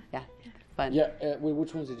that. Yeah. Yeah, fun. Yeah,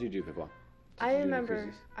 which ones did you do, Pippa? I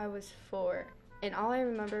remember I was 4, and all I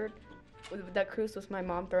remembered with that cruise was my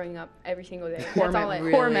mom throwing up every single day. Core, That's all I.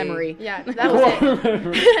 Really? core memory. Yeah, that was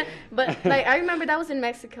it. But like I remember that was in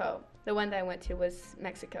Mexico. The one that I went to was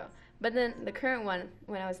Mexico. But then the current one,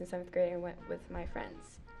 when I was in 7th grade, I went with my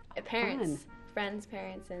friends, parents, friends,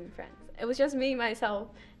 parents, and friends. It was just me, myself,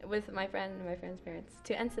 with my friend and my friend's parents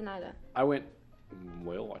to Ensenada. I went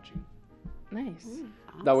whale watching. Nice.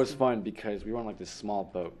 That was fun because we were on like this small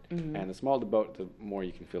boat, Mm-hmm. and the smaller the boat, the more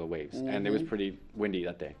you can feel the waves. And it was pretty windy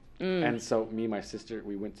that day. Mm. And so me and my sister,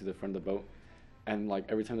 we went to the front of the boat, and like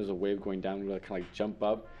every time there's a wave going down, we would like kind of like jump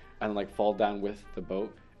up and like fall down with the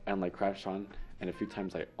boat and like crash on. And a few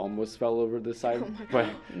times I almost fell over the side,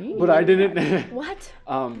 but I didn't. What?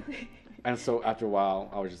 And so after a while,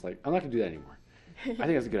 I was just like, I'm not gonna do that anymore. I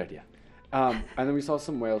think that's a good idea. And then we saw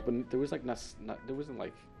some whales, but there was like there wasn't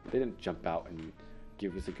like they didn't jump out and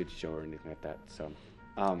give us a good show or anything like that. So.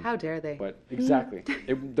 How dare they? But exactly,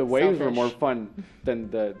 the waves were more Selfish. fun than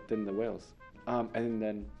the whales. And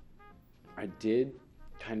then I did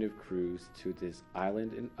kind of cruise to this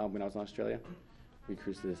island when I was in Australia. We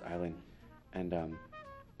cruised to this island, and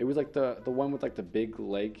it was like the one with like the big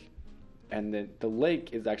lake, and then the lake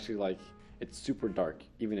is actually like it's super dark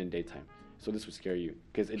even in daytime. So this would scare you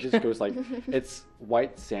because it just goes like it's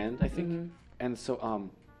white sand, I think, and so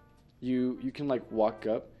you can like walk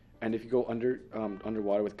up. And if you go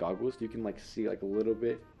underwater with goggles, you can like see like a little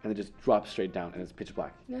bit, and it just drops straight down, and it's pitch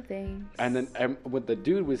black. No thanks. And then what the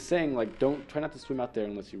dude was saying, like, try not to swim out there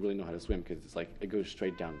unless you really know how to swim, because it's like it goes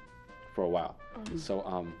straight down for a while.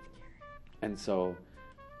 So and so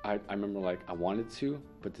I remember like I wanted to,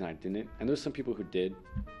 but then I didn't. And there's some people who did,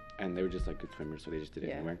 and they were just like good swimmers, so they just did it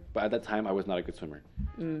Yeah. anyway. But at that time, I was not a good swimmer,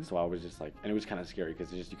 so I was just like, and it was kind of scary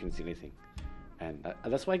because you couldn't see anything, and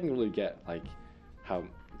that's why I can really get like how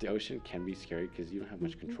the ocean can be scary because you don't have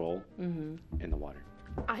much control in the water.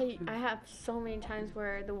 I have so many times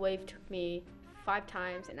where the wave took me 5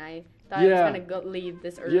 times, and I thought I was gonna go leave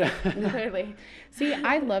this earth. Yeah. Literally. See,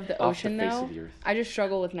 I love the Off the ocean face though. of the earth. I just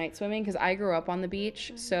struggle with night swimming because I grew up on the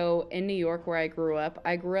beach. So in New York, where I grew up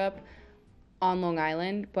on Long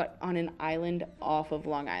Island, but on an island off of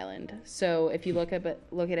Long Island. So if you look at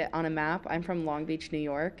it on a map, I'm from Long Beach, New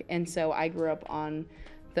York, and so I grew up on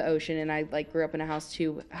the ocean, and I like grew up in a house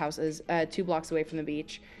 2 blocks away from the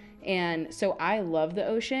beach. And so I love the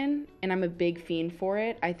ocean, and I'm a big fiend for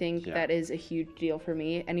it. I think that is a huge deal for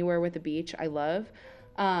me. Anywhere with a beach, I love.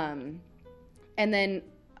 And then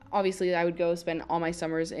obviously I would go spend all my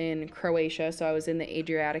summers in Croatia. So I was in the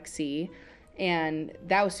Adriatic Sea, and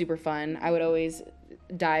that was super fun. I would always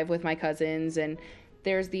dive with my cousins, and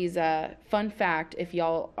there's these fun fact if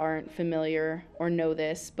y'all aren't familiar or know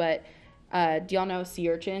this, but do y'all know sea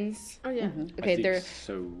urchins? Oh yeah. Okay,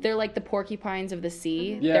 they're like the porcupines of the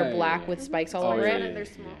sea. They're black with spikes all over it. And they're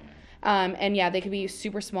small. And yeah, they could be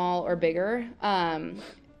super small or bigger.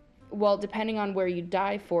 Well, depending on where you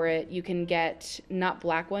dive for it, you can get not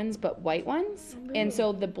black ones, but white ones. And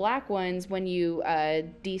so the black ones, when you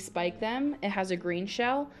de-spike them, it has a green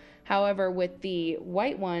shell. However, with the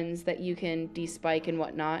white ones that you can de-spike and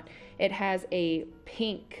whatnot, it has a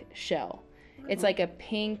pink shell. It's like a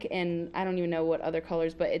pink, and I don't even know what other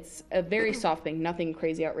colors, but it's a very soft pink, nothing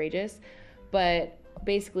crazy outrageous. But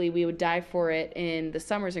basically, we would dive for it in the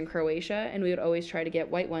summers in Croatia, and we would always try to get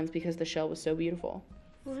white ones because the shell was so beautiful.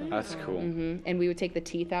 That's cool. And we would take the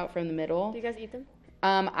teeth out from the middle. Do you guys eat them?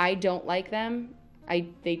 I don't like them.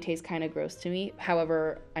 They taste kind of gross to me.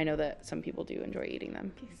 However, I know that some people do enjoy eating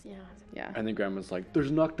them. Yeah. And then grandma's like,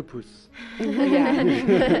 there's an octopus.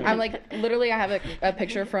 Yeah. I'm like, literally, I have a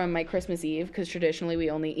picture from my Christmas Eve, because traditionally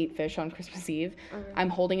we only eat fish on Christmas Eve. Okay. I'm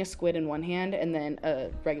holding a squid in one hand and then a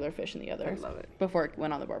regular fish in the other. I love it. Before it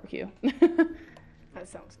went on the barbecue. That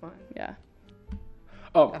sounds fun. Yeah.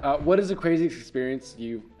 What is the craziest experience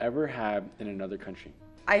you've ever had in another country?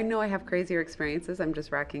 I know I have crazier experiences. I'm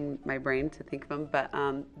just racking my brain to think of them. But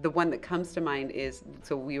the one that comes to mind is,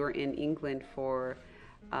 so we were in England for,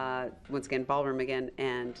 once again, ballroom again,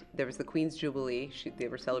 and there was the Queen's Jubilee. They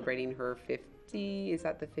were celebrating her 50, is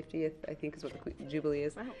that the 50th, I think is what the Jubilee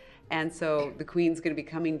is. Wow. And so the Queen's going to be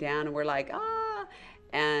coming down, and we're like,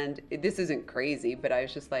 and this isn't crazy, but I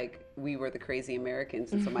was just like, we were the crazy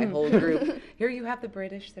Americans. And so my whole group, here you have the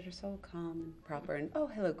British that are so calm and proper, and oh,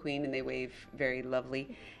 hello, Queen, and they wave very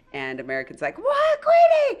lovely. And Americans like, what,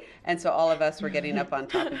 Queenie? And so all of us were getting up on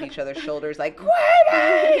top of each other's shoulders like,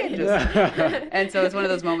 Queenie! And so it's one of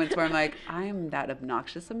those moments where I'm like, I'm that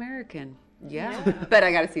obnoxious American. Yeah. But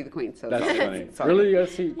I got to see the Queen. So that's funny. Really? You got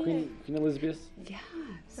to see Queen Elizabeth? Yeah.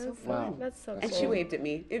 So fun. That's so cool. And she waved at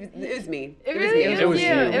me. It was me. It was you.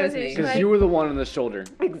 It was me. Because you were the one on the shoulder.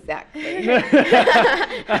 Exactly. She's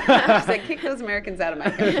like, kick those Americans out of my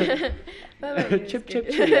face. Chip, chip,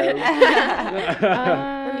 chip. Let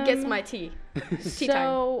me get my tea. Tea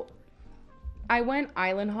time. I went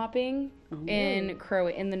island hopping in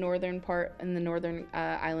the northern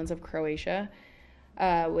islands of Croatia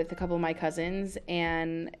with a couple of my cousins,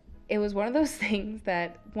 and it was one of those things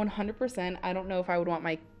that 100%, I don't know if I would want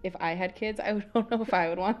if I had kids, I don't know if I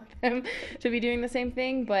would want them to be doing the same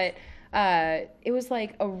thing, but it was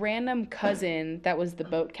like a random cousin that was the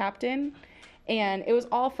boat captain, and it was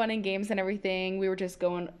all fun and games and everything. We were just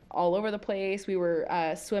going all over the place. We were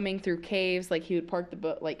swimming through caves. Like, he would park the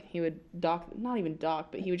boat, like he would not even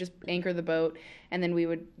dock, but he would just anchor the boat, and then we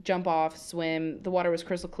would jump off, swim. The water was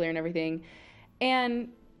crystal clear and everything. And,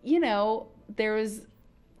 there was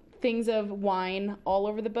things of wine all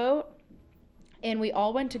over the boat, and we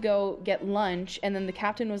all went to go get lunch, and then the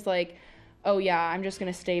captain was like, oh yeah, I'm just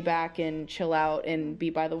gonna stay back and chill out and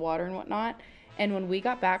be by the water and whatnot. And when we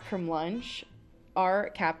got back from lunch, our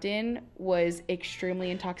captain was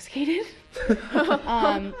extremely intoxicated.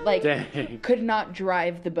 Dang. Could not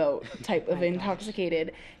drive the boat type of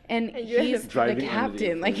intoxicated. And he's the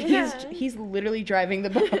captain. Like, he's literally driving the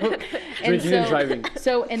boat. Drinking and driving.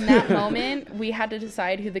 So in that moment, we had to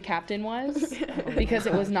decide who the captain was, because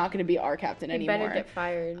it was not going to be our captain anymore. Better get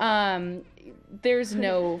fired. There's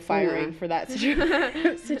no firing for that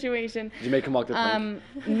situation. Did you make him walk the plank?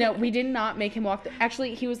 No, we did not make him walk.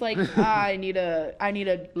 Actually, he was like, I need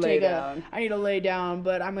to lay down,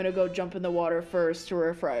 but I'm gonna go jump in the water first to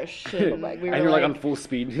refresh. And you're like on full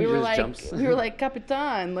speed. We were like,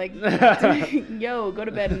 Capitan, like, yo, go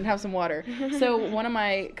to bed and have some water. So one of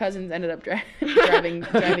my cousins ended up driving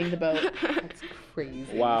the boat. That's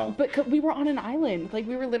crazy. Wow. But we were on an island. Like,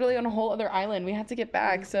 we were literally on a whole other island. We had to get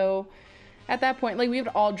back. So at that point, like, we had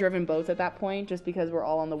all driven boats at that point, just because we're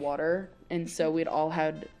all on the water, and so we'd all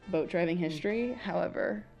had boat driving history.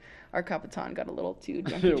 However, our Capitan got a little too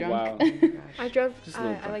drunk. Wow. I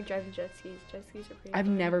like driving jet skis. Jet skis are pretty I've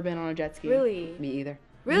fun. never been on a jet ski. Really? Me either.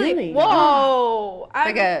 Really? Whoa!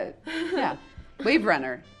 Like a wave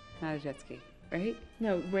runner, not a jet ski, right?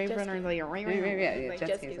 No, wave runner is like a yeah,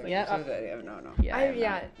 jet skis. No.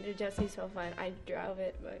 The jet ski's so fun. I drove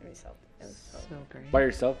it by myself. It was so great. By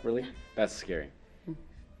yourself, really? That's scary.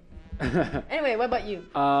 Anyway, what about you?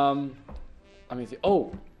 Let me see.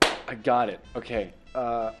 Oh, I got it. Okay.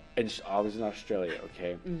 And I was in Australia.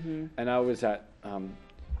 Okay. Mm-hmm. And I was at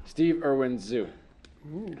Steve Irwin's zoo.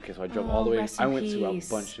 Ooh. Okay, so I drove all the way. I went to a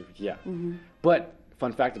bunch of But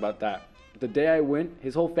fun fact about that: the day I went,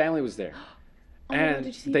 his whole family was there, And did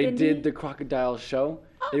you see they Bindi? did the crocodile show.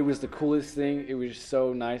 It was the coolest thing. It was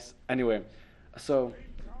so nice. Anyway, so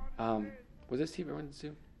was it Steve Irwin's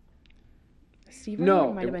zoo? Steve No,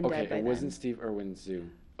 Irwin might have been dead by it then. wasn't Steve Irwin's zoo.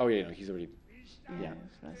 Oh yeah, no, he's already. Yeah.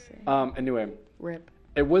 Let's see. Anyway, Rip.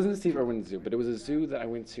 it wasn't Steve Irwin's zoo, but it was a zoo that I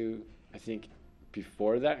went to. I think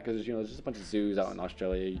before that, because there's just a bunch of zoos out in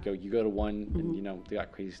Australia. You go to one, and they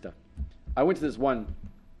got crazy stuff. I went to this one,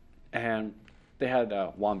 and they had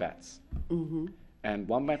wombats, and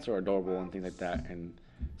wombats are adorable and things like that. And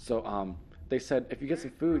so they said if you get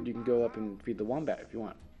some food, you can go up and feed the wombat if you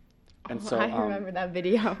want. And so I remember that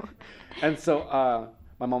video. And so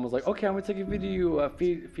my mom was like, okay, I'm gonna take a video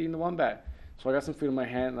feeding the wombat. So I got some food in my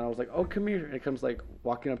hand, and I was like, oh, come here. And it comes like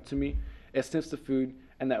walking up to me. It sniffs the food,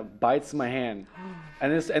 and that bites my hand,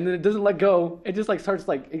 and then it doesn't let go. It just like starts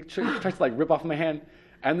like it tries to like rip off my hand,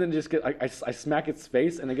 and then just I smack its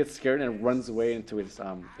face, and it gets scared and it runs away into its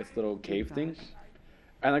little cave thing,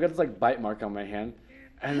 and I got this like bite mark on my hand,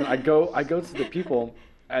 and I go to the people,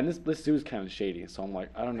 and this zoo is kind of shady, so I'm like,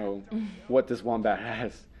 I don't know what this wombat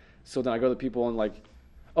has. So then I go to the people and like,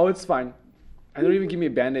 oh, it's fine. And they don't even give me a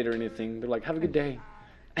Band-Aid or anything. They're like, have a good day.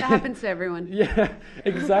 That happens to everyone. Yeah,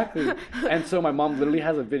 exactly. And so my mom literally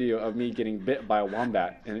has a video of me getting bit by a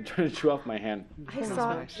wombat and it trying to chew off my hand. I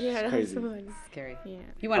saw. Yeah, that's crazy. the one. Scary. Yeah.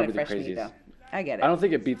 You wanted Probably the fresh meat, craziest. though. I get it. I don't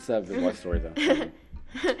think it beats the blood story though.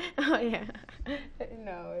 Oh yeah.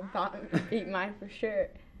 No, it's not beat mine for sure.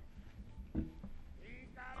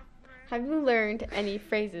 Have you learned any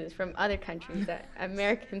phrases from other countries that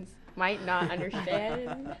Americans might not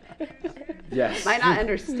understand? Yes. Might not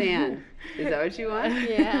understand. Is that what you want?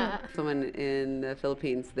 Yeah. Someone in the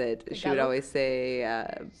Philippines that she would Tagalog? always say,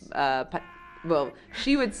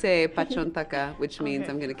 she would say pachontaka, which means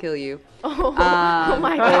I'm going to kill you. Oh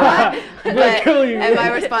my god. I'm gonna kill you. And my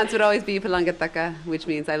response would always be palangataka, which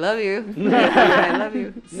means I love you. I love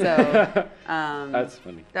you. So That's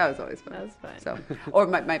funny. that was always fun. That was fun. So, or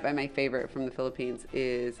my favorite from the Philippines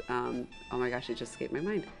is, oh my gosh, it just escaped my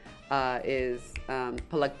mind, is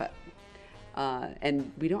palagpat.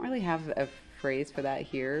 And we don't really have a phrase for that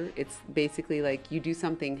here. It's basically like you do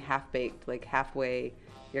something half-baked, like halfway,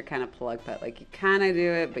 you're kind of palagpat. Like you kind of do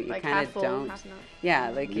it, but you Like kind half of full, don't. half not.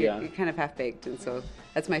 Yeah, like Yeah. you're kind of half-baked. And so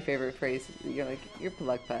that's my favorite phrase. You're like, you're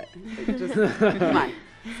palagpat. Like, just, come on,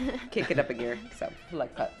 kick it up a gear. So,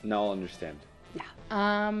 palagpat. Now I'll understand.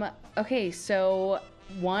 Yeah. Okay, so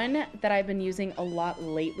one that I've been using a lot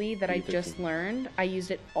lately that I Me too. just learned, I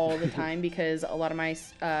used it all the time because a lot of my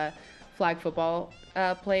flag football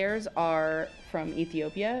players are from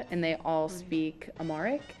Ethiopia and they all speak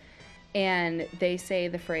Amharic. And they say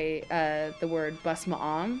the word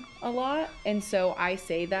basma'am a lot. And so I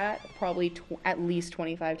say that probably at least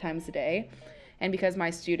 25 times a day. And because my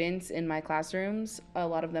students in my classrooms, a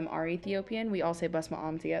lot of them are Ethiopian, we all say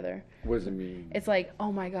basma'am together. What does it mean? It's like,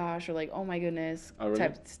 oh my gosh, or like, oh my goodness Oh, really?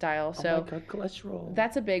 type style. Oh So my God, cholesterol.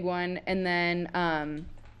 that's a big one. And then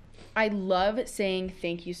I love saying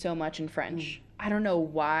thank you so much in French. I don't know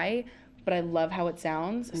why, but I love how it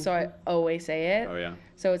sounds. So I always say it. Oh yeah.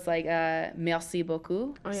 So it's like merci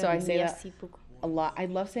beaucoup. Oh, So yeah, I say merci that beaucoup. a lot. I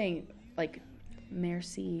love saying like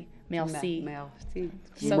merci, merci. Merci.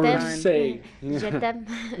 So Mercy. Je t'aime.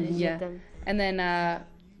 Yeah. Je t'aime. And then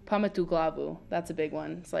pamatu glavu. That's a big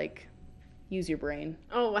one. It's like use your brain.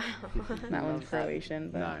 Oh wow. That one's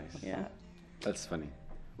Croatian. But Nice. Yeah. That's funny.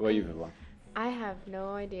 What about you, Vivianne? I have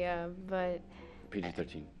no idea, but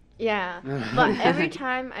PG-13. yeah. But every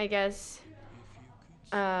time I guess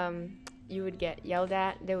you would get yelled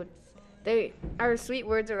at, our sweet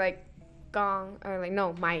words are like gong or like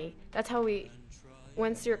no, mai. That's how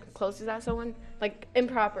once you're close to that someone, like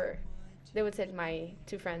improper, they would say mai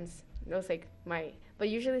to friends. They'll say mai. But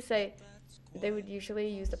they would usually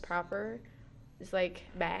use the proper, it's like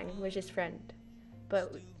bang, which is friend.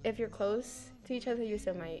 But if you're close to each other, you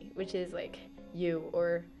say mai, which is like you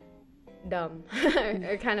or dumb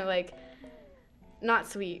or kind of like not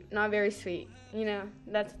sweet, not very sweet. You know,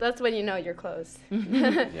 that's when you know you're close.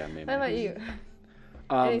 Yeah, maybe. What about you?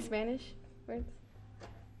 Any Spanish words?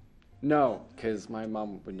 No, because my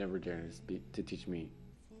mom would never dare to teach me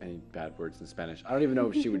any bad words in Spanish. I don't even know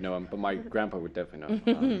if she would know them, but my grandpa would definitely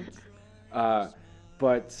know.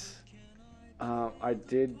 But I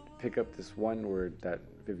did pick up this one word that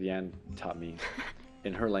Vivianne taught me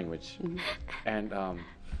in her language, and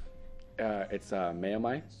it's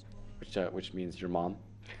meamai, which means your mom.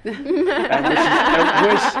 I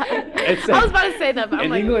was about to say that, but I'm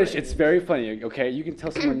in like, English, it's very funny. Okay, you can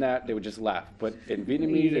tell someone that they would just laugh, but in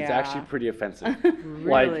Vietnamese, it's Yeah. actually pretty offensive.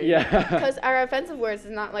 Really? Like, yeah. because our offensive words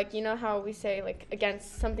is not like, you know how we say like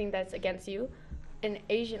against something that's against you. In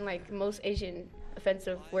Asian, like most Asian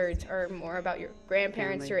offensive words are more about your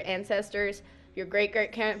grandparents, Family. your ancestors, your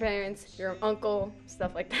great-great-grandparents, your uncle,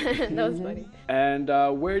 stuff like that. That was funny. And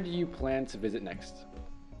where do you plan to visit next?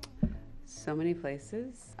 So many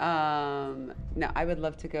places. No, I would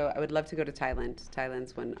love to go. I would love to go to Thailand.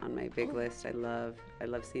 Thailand's one on my big list. I love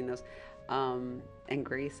seeing those. And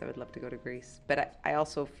Greece. I would love to go to Greece. But I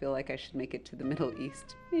also feel like I should make it to the Middle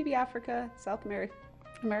East. Maybe Africa, South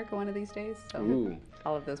America one of these days. So Ooh.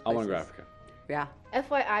 all of those I places. want to go to Africa. Yeah.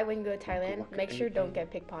 FYI, when you go to Thailand, make sure don't get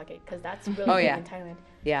pickpocketed because that's really Oh, big yeah. in Thailand.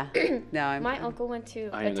 Yeah. No, My uncle went to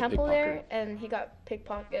I a am the temple there pickpocket. and he got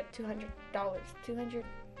pickpocketed $200. 200.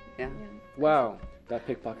 Yeah. Wow, that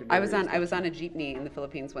pickpocket. I was on a jeepney in the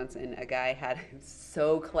Philippines once, and a guy had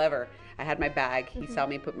so clever. I had my bag. He saw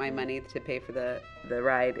me put my money to pay for the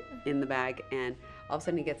ride in the bag, and all of a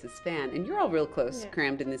sudden he gets his fan, and you're all real close,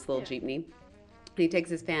 crammed in this little jeepney. And he takes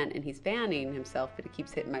his fan and he's fanning himself, but it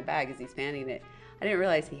keeps hitting my bag as he's fanning it. I didn't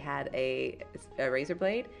realize he had a razor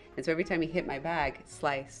blade, and so every time he hit my bag,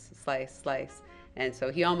 slice, slice, slice, and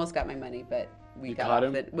so he almost got my money, but we got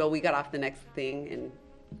off the next thing, and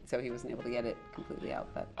so he wasn't able to get it completely out.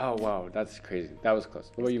 But Oh wow, that's crazy. That was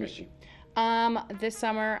close. What about you, Miss G? This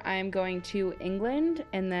summer I'm going to England,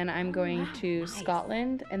 and then I'm going to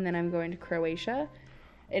Scotland, and then I'm going to Croatia.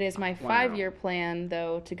 It is my 5-year plan,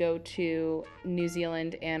 though, to go to New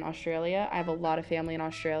Zealand and Australia. I have a lot of family in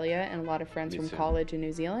Australia and a lot of friends from college in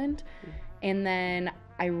New Zealand. And then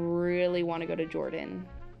I really want to go to Jordan.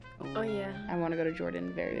 Oh, yeah. I want to go to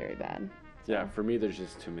Jordan very, very bad. Yeah, for me, there's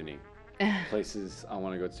just too many places I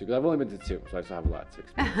want to go to. Because I've only been to 2, so I still have a lot to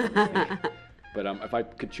experience. But if I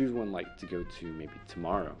could choose one, like, to go to maybe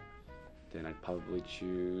tomorrow, then I'd probably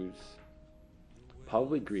choose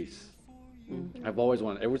Greece. I've always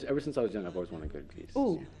wanted, ever since I was young, I've always wanted to go to Greece.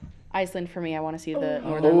 Ooh, Iceland for me. I want to see the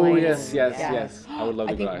Northern Lights. Yes. I would love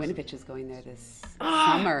to I go think to Iceland. Winovich is going there this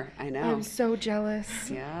summer. I know. I'm so jealous.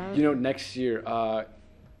 Yeah. You know, next year,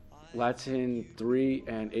 Latin 3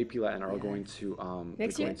 and AP Latin are all going to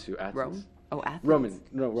Next they're year? going to Athens. Rome. Oh, Athens.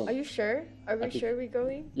 Roman. Are you sure? Are we sure we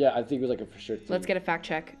going? Yeah, I think it was like a for sure thing. Let's get a fact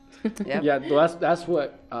check. Yep. Yeah, that's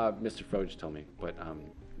what Mr. Froge told me. But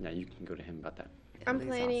yeah, you can go to him about that. I'm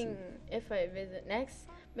Italy's planning, awesome. if I visit next,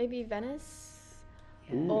 maybe Venice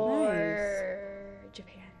Yeah. or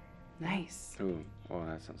Japan. Nice. Ooh, well,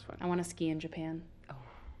 that sounds fun. I want to ski in Japan. Oh.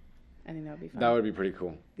 I think that would be fun. That would be pretty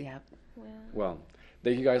cool. Yeah. Well,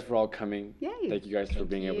 thank you guys for all coming. Yay. Thank you guys for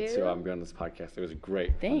being able to be on this podcast. It was a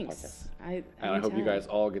great fun podcast. Thanks. And I hope you guys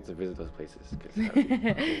all get to visit those places. 'Cause that would be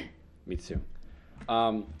cool. Me too.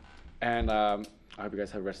 And I hope you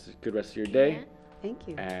guys have a good rest of your day. Yeah. Thank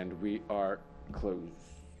you. And we are closed.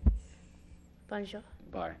 Bonjour.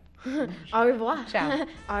 Bye. Au revoir. Ciao.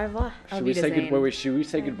 Au revoir. Should we say should we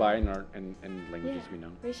say goodbye in our in languages Yeah. we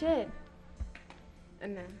know? We should.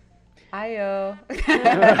 And then. Ayo.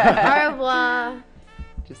 Au revoir.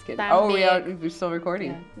 Just kidding. Bambi. Oh, we're still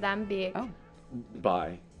recording. Dambi. Oh.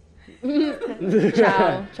 Bye.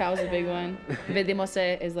 Ciao. Ciao is a big one.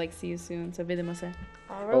 Vedemose is like see you soon. So vedemose.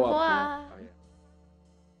 Au revoir.